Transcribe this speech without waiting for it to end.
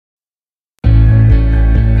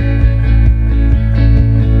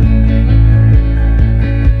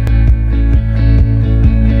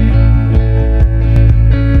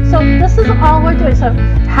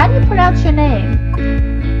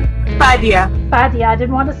Fadia. Fadia, I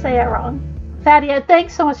didn't want to say it wrong. Fadia,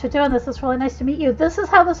 thanks so much for doing this. It's really nice to meet you. This is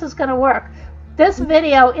how this is going to work. This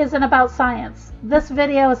video isn't about science. This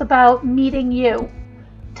video is about meeting you.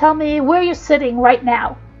 Tell me where you're sitting right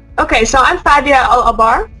now. Okay, so I'm Fadia Al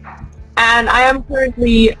Abbar, and I am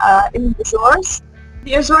currently in the Azores.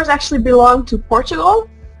 The Azores actually belong to Portugal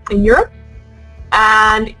in Europe.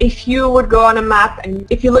 And if you would go on a map and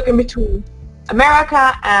if you look in between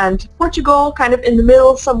America and Portugal, kind of in the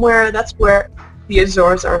middle somewhere, that's where the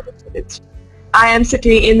Azores are located. I am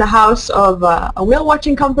sitting in the house of a whale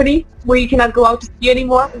watching company where you cannot go out to sea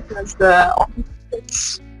anymore because all the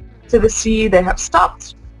trips to the sea, they have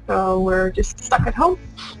stopped. So we're just stuck at home.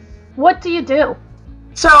 What do you do?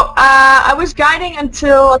 So I was guiding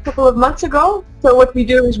until a couple of months ago. So what we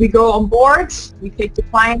do is we go on board, we take the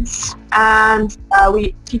clients, and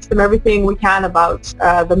we teach them everything we can about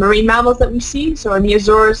the marine mammals that we see. So in the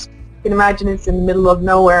Azores, you can imagine it's in the middle of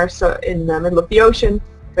nowhere, so in the middle of the ocean.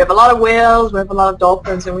 We have a lot of whales, we have a lot of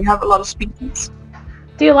dolphins, and we have a lot of species.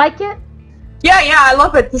 Do you like it? Yeah, I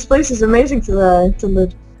love it. This place is amazing to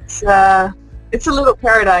live. It's a little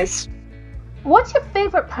paradise. What's your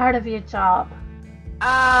favorite part of your job?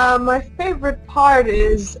 My favorite part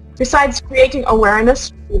is, besides creating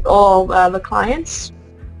awareness with all the clients,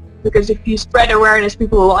 because if you spread awareness,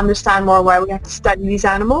 people will understand more why we have to study these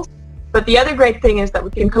animals. But the other great thing is that we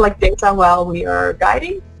can collect data while we are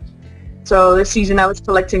guiding. So this season I was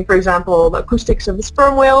collecting, for example, the acoustics of the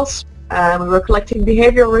sperm whales. We were collecting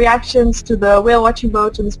behavioral reactions to the whale watching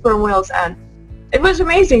boats and the sperm whales, and it was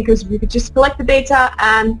amazing because we could just collect the data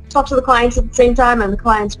and talk to the clients at the same time, and the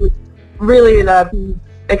clients would really be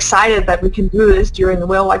excited that we can do this during the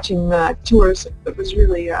whale watching tours. It was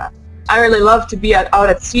really, I really love to be out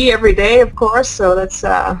at sea every day, of course, so that's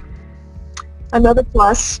another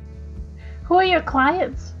plus. Who are your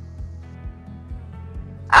clients?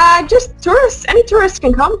 Just tourists. Any tourists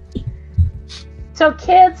can come. So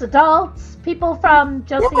kids, adults, people from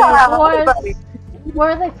just the Azores.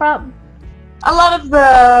 Where are they from? A lot of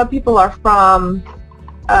the people are from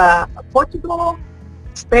Portugal,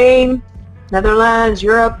 Spain, Netherlands,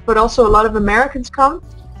 Europe, but also a lot of Americans come.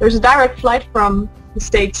 There's a direct flight from the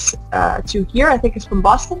States to here. I think it's from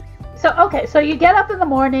Boston. So you get up in the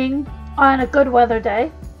morning on a good weather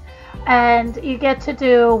day, and you get to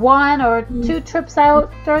do 1 or 2 trips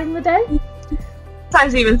out during the day?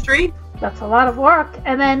 Sometimes even 3. That's a lot of work.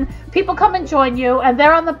 And then people come and join you, and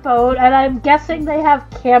they're on the boat, and I'm guessing they have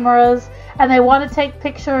cameras, and they want to take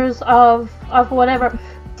pictures of whatever.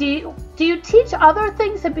 Do you teach other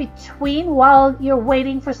things in between while you're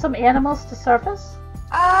waiting for some animals to surface?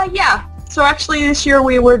 Yeah. So actually this year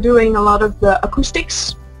we were doing a lot of the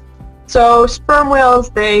acoustics. So sperm whales,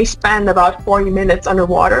 they spend about 40 minutes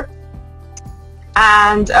underwater.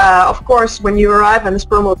 And of course when you arrive and the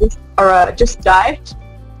sperm whale just dived,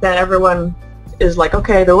 then everyone is like,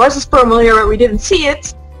 okay, there was a sperm whale here but we didn't see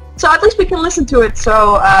it. So at least we can listen to it.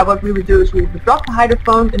 So what we would do is we would drop the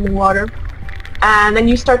hydrophone in the water, and then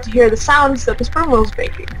you start to hear the sounds that the sperm whales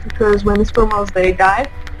making, because when the sperm whales, they dive,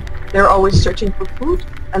 they're always searching for food,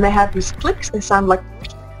 and they have these clicks. They sound like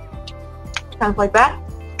kind of like that.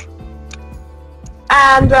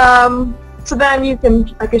 And so then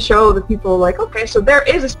I can show the people like, okay, so there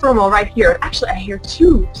is a sperm whale right here. Actually, I hear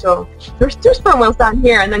 2. So there's 2 sperm whales down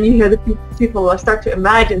here, and then you hear the people start to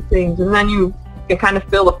imagine things, and then you can kind of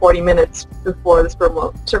fill the 40 minutes before the sperm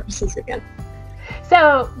whale surfaces again.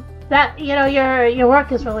 So that, your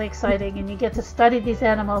work is really exciting, and you get to study these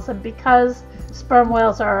animals, and because sperm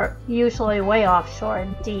whales are usually way offshore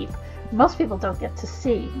and deep, most people don't get to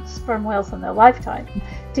see sperm whales in their lifetime.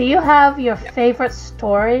 Do you have your favorite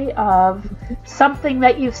story of something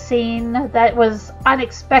that you've seen that was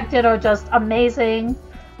unexpected or just amazing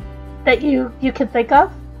that you can think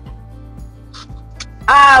of?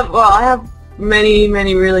 Well, I have many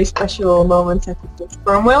really special moments I think with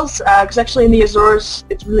sperm whales, because actually in the Azores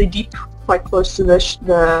it's really deep, quite close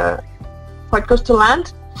to quite close to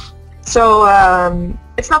land. So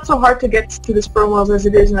it's not so hard to get to the sperm whales as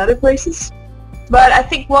it is in other places. But I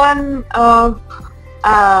think one of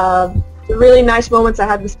the really nice moments I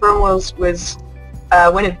had with sperm whales was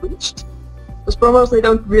when it breached. The sperm whales, they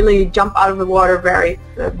don't really jump out of the water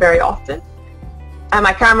very often. And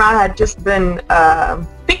my camera had just been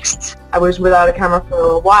fixed. I was without a camera for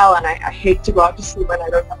a while, and I hate to go out to sea when I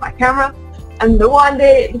don't have my camera. And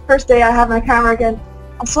the first day I had my camera again,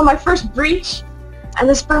 I saw my first breach, and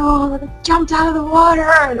the sperm whale jumped out of the water,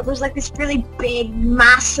 and it was like this really big,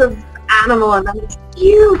 massive animal, and then this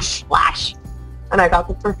huge splash. And I got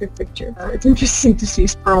the perfect picture. It's interesting to see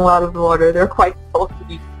sperm whale out of the water. They're quite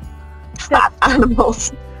bulky, fat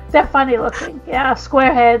animals. They're funny looking. Yeah,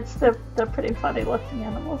 square heads. They're pretty funny looking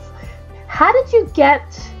animals. How did you get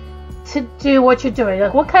to do what you're doing?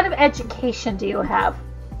 Like, what kind of education do you have?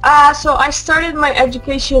 So I started my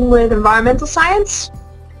education with environmental science,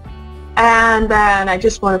 and then I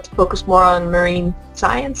just wanted to focus more on marine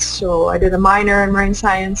science. So I did a minor in marine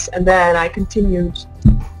science, and then I continued.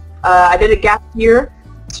 I did a gap year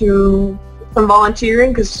to some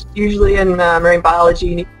volunteering, because usually in marine biology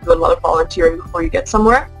you need to do a lot of volunteering before you get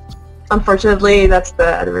somewhere. Unfortunately, that's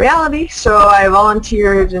the reality. So I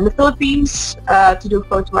volunteered in the Philippines to do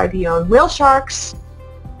photo ID on whale sharks.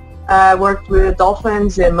 I worked with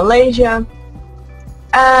dolphins in Malaysia,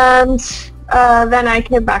 and then I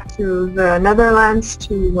came back to the Netherlands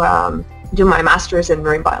to do my master's in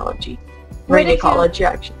marine biology, marine ecology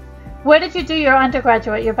actually. Where did you do your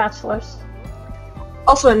undergraduate, your bachelor's?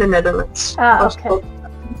 Also in the Netherlands. Ah, okay.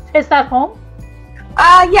 Is that home?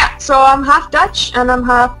 Yeah, so I'm half Dutch and I'm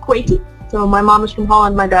half Kuwaiti. So my mom is from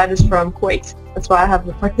Holland, my dad is from Kuwait. That's why I have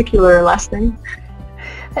the particular last name.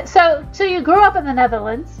 So you grew up in the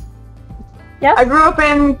Netherlands? Yes? I grew up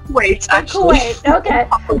in Kuwait, actually. Kuwait,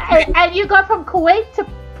 okay. and you got from Kuwait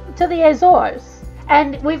to the Azores.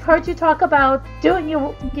 And we've heard you talk about doing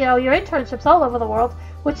your internships all over the world,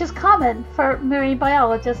 which is common for marine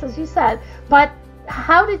biologists, as you said. But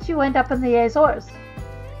how did you end up in the Azores?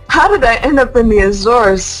 How did I end up in the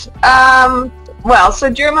Azores? Well, so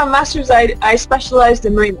during my master's, I specialized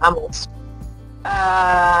in marine mammals.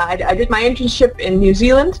 I did my internship in New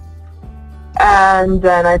Zealand, and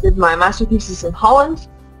then I did my master thesis in Holland.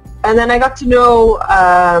 And then I got to know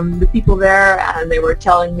the people there, and they were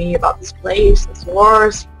telling me about this place,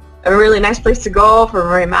 Azores, a really nice place to go for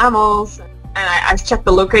marine mammals. And I checked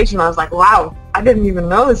the location, and I was like, wow, I didn't even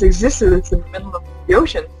know this existed. It's in the middle of the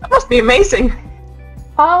ocean. That must be amazing.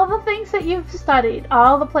 All the things that you've studied,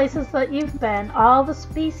 all the places that you've been, all the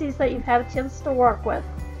species that you've had a chance to work with,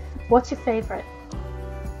 what's your favorite?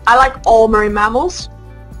 I like all marine mammals.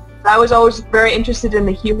 I was always very interested in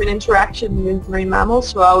the human interaction with marine mammals,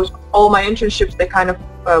 so all my internships, they kind of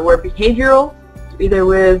were behavioral, either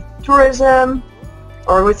with tourism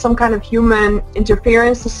or with some kind of human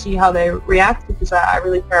interference to see how they react, because I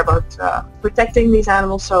really care about protecting these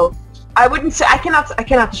animals. So I wouldn't say, I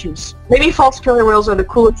cannot choose. Maybe false killer whales are the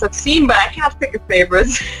coolest I've seen, but I cannot pick a favorite.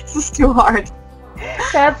 It's just too hard.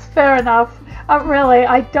 That's fair enough. Really,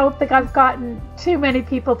 I don't think I've gotten too many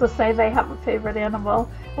people to say they have a favorite animal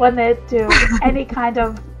when they do any kind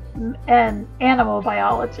of animal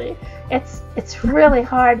biology. It's really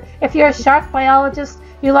hard. If you're a shark biologist,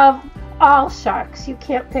 you love all sharks. You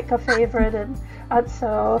can't pick a favorite, and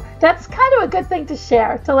so that's kind of a good thing to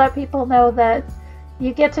share, to let people know that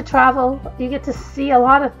you get to travel, you get to see a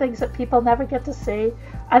lot of things that people never get to see,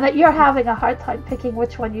 and that you're having a hard time picking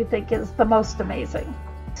which one you think is the most amazing.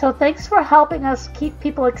 So thanks for helping us keep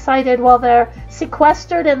people excited while they're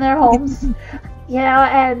sequestered in their homes. Yeah,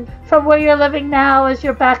 and from where you're living now as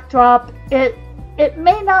your backdrop, it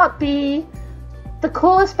may not be the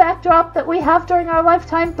coolest backdrop that we have during our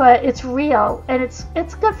lifetime, but it's real, and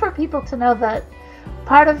it's good for people to know that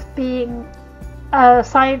part of being a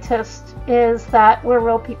scientist is that we're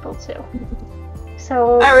real people too.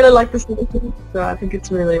 So I really like this, so I think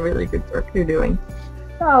it's really, really good work you're doing.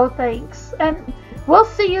 Oh, thanks. And we'll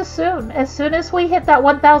see you soon. As soon as we hit that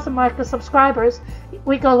 1,000 mark of subscribers,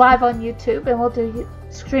 we go live on YouTube, and we'll do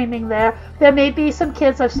streaming there. There may be some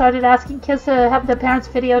kids. I've started asking kids to have their parents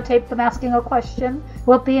videotape them asking a question.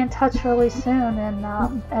 We'll be in touch really soon,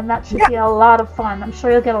 and that should be a lot of fun. I'm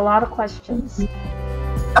sure you'll get a lot of questions.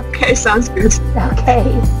 Okay, sounds good. Okay.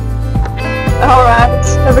 All right.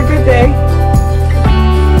 Have a good day.